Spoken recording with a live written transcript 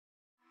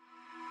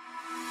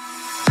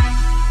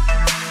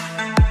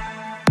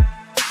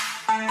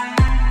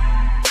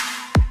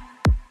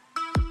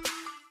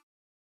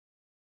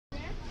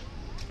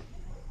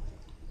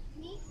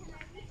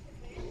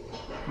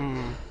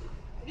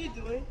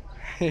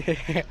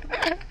You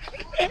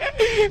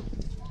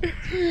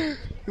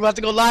about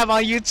to go live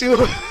on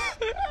YouTube?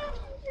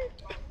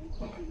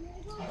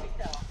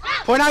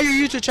 Point out your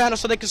YouTube channel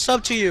so they can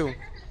sub to you.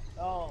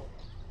 Oh.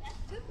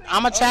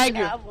 I'm gonna tag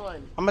you.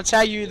 I'm gonna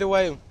tag you either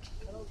way.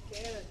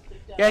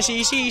 Yeah,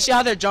 you see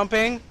how they're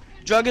jumping?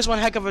 Drug is one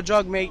heck of a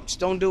drug, mates.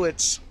 Don't do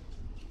it.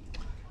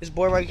 This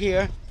boy right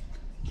here,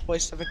 boy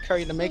Stephen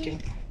Curry in the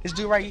making. This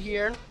dude right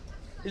here,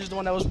 this is the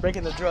one that was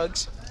breaking the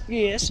drugs.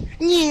 Yes,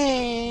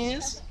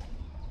 yes.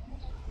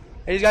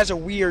 And these guys are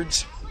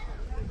weirds.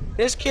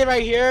 This kid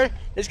right here,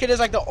 this kid is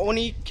like the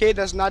only kid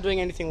that's not doing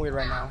anything weird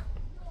right now.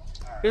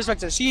 Here's like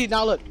to see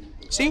now. Look,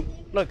 see,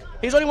 look.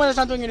 He's the only one that's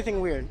not doing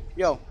anything weird.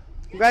 Yo,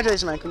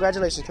 congratulations, man.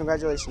 Congratulations,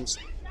 congratulations.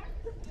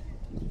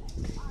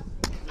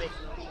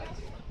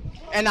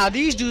 And now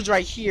these dudes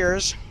right here,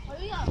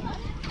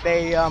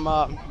 they don't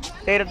know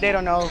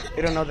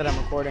that I'm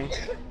recording.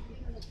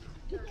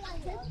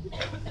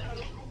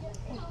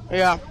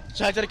 Yeah,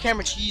 so back to the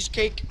camera,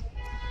 cheesecake.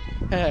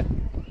 That's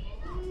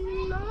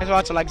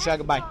what I like to say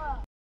goodbye.